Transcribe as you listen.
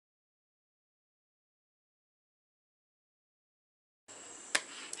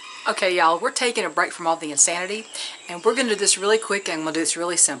Okay, y'all, we're taking a break from all the insanity, and we're going to do this really quick, and we'll do this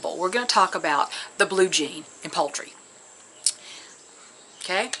really simple. We're going to talk about the blue gene in poultry.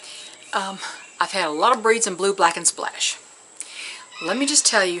 Okay? I've had a lot of breeds in blue, black, and splash. Let me just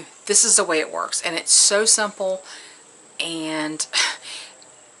tell you, this is the way it works, and it's so simple, and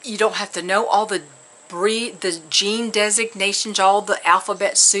you don't have to know all the gene designations, all the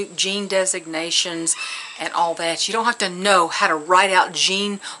alphabet soup gene designations and all that. You don't have to know how to write out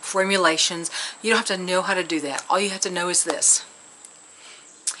gene formulations. You don't have to know how to do that. All you have to know is this.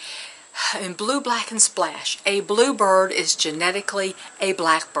 In blue, black, and splash, a blue bird is genetically a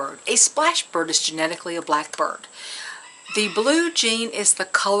black bird. A splash bird is genetically a black bird. The blue gene is the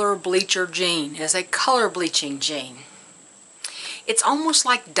color bleacher gene. It is a color bleaching gene. It's almost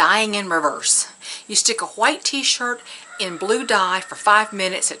like dyeing in reverse. You stick a white t-shirt in blue dye for 5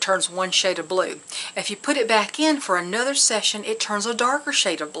 minutes, it turns one shade of blue. If you put it back in for another session, it turns a darker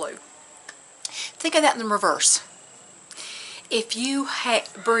shade of blue. Think of that in the reverse. If you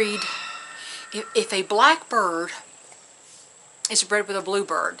breed, if a black bird is bred with a blue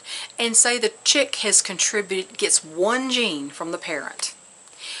bird, and say the chick gets one gene from the parent,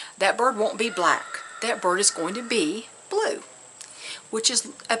 that bird won't be black. That bird is going to be blue, which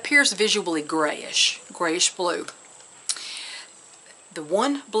appears visually grayish blue. The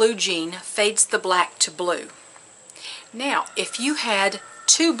one blue gene fades the black to blue. Now, if you had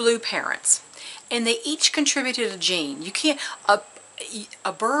two blue parents and they each contributed a gene, you can't,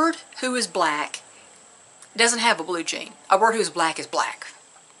 a bird who is black doesn't have a blue gene. A bird who is black is black.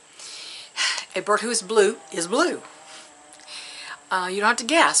 A bird who is blue is blue. You don't have to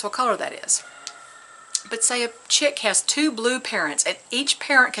guess what color that is. But say a chick has two blue parents and each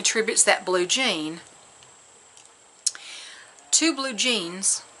parent contributes that blue gene. Two blue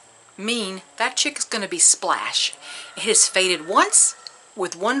genes mean that chick is going to be splash. It has faded once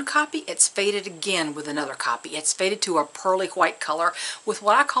with one copy, it's faded again with another copy. It's faded to a pearly white color with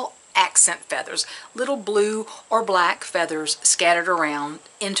what I call accent feathers, little blue or black feathers scattered around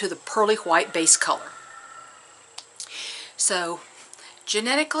into the pearly white base color. So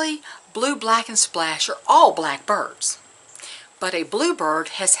genetically, blue, black, and splash are all black birds. But a blue bird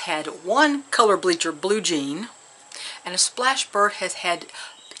has had one color bleacher blue gene, and a splash bird has had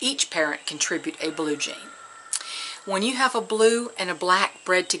each parent contribute a blue gene. When you have a blue and a black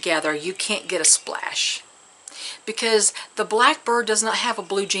bred together, you can't get a splash, because the black bird does not have a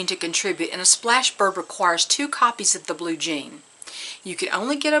blue gene to contribute, and a splash bird requires two copies of the blue gene. You can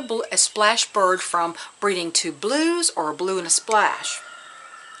only get a splash bird from breeding two blues, or a blue and a splash,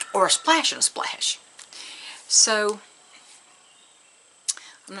 or a splash and a splash. So,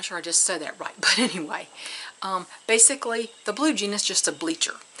 I'm not sure I just said that right, but anyway, basically the blue gene is just a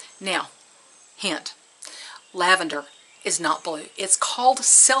bleacher. Now, hint, lavender is not blue. It's called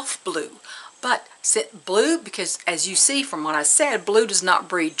self-blue. But blue, because as you see from what I said, blue does not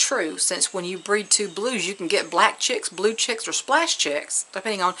breed true, since when you breed two blues, you can get black chicks, blue chicks, or splash chicks,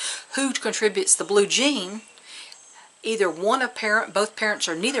 depending on who contributes the blue gene. Either one a parent, both parents,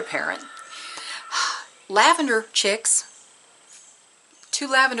 or neither parent. Lavender chicks, two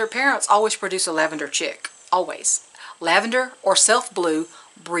lavender parents always produce a lavender chick. Always. Lavender or self-blue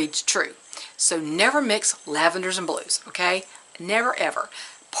breeds true. So never mix lavenders and blues, okay? Never ever.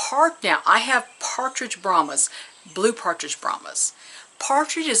 Now, I have Partridge Brahmas, blue Partridge Brahmas.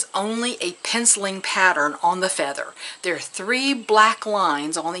 Partridge is only a penciling pattern on the feather. There are 3 black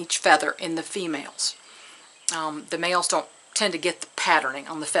lines on each feather in the females. The males don't tend to get the patterning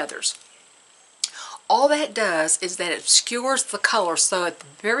on the feathers. All that does is that it obscures the color, so at the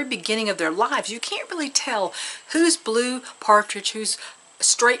very beginning of their lives, you can't really tell who's blue partridge, who's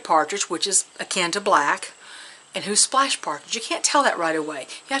straight partridge, which is akin to black, and who's splash partridge. You can't tell that right away.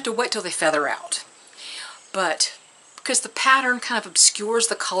 You have to wait till they feather out. But because the pattern kind of obscures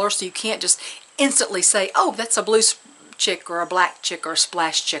the color, so you can't just instantly say, oh, that's a blue chick or a black chick or a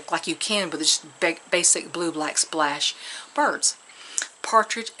splash chick, like you can with just basic blue, black, splash birds.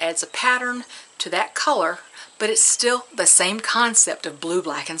 Partridge adds a pattern to that color, but it's still the same concept of blue,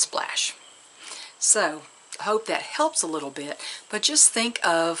 black, and splash. So I hope that helps a little bit, but just think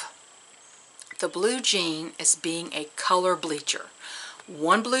of the blue gene as being a color bleacher.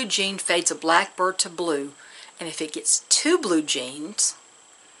 One blue gene fades a black bird to blue, and if it gets two blue genes,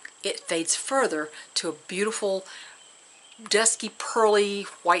 it fades further to a beautiful dusky pearly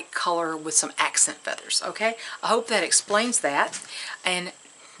white color with some accent feathers. Okay, I hope that explains that. And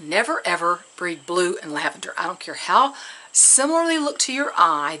never ever breed blue and lavender. I don't care how similar they look to your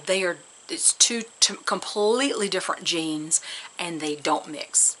eye, it's two completely different genes, and they don't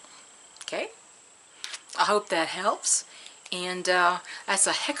mix. Okay, I hope that helps. And that's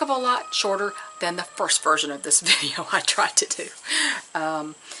a heck of a lot shorter than the first version of this video I tried to do.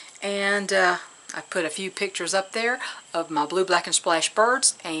 I put a few pictures up there of my blue, black, and splash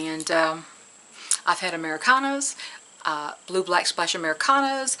birds, and I've had Americanas, blue, black, splash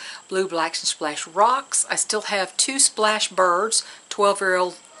Americanas, blue, blacks, and splash rocks. I still have 2 splash birds,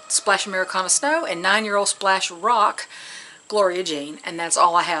 12-year-old splash Americana Snow and 9-year-old splash rock Gloria Jean, and that's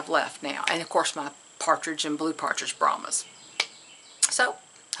all I have left now. And of course my Partridge and blue Partridge Brahmas. So,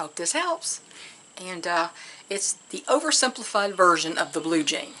 hope this helps. And it's the oversimplified version of the blue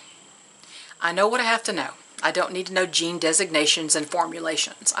gene. I know what I have to know. I don't need to know gene designations and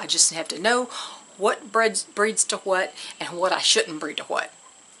formulations. I just have to know what breeds to what and what I shouldn't breed to what.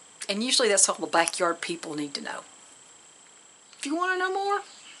 And usually that's all the backyard people need to know. If you want to know more,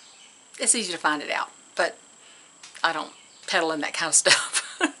 it's easy to find it out. But I don't peddle in that kind of stuff.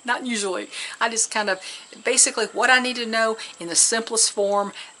 Not usually. I just kind of, basically what I need to know in the simplest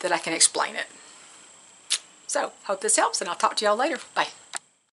form that I can explain it. So, hope this helps, and I'll talk to y'all later. Bye.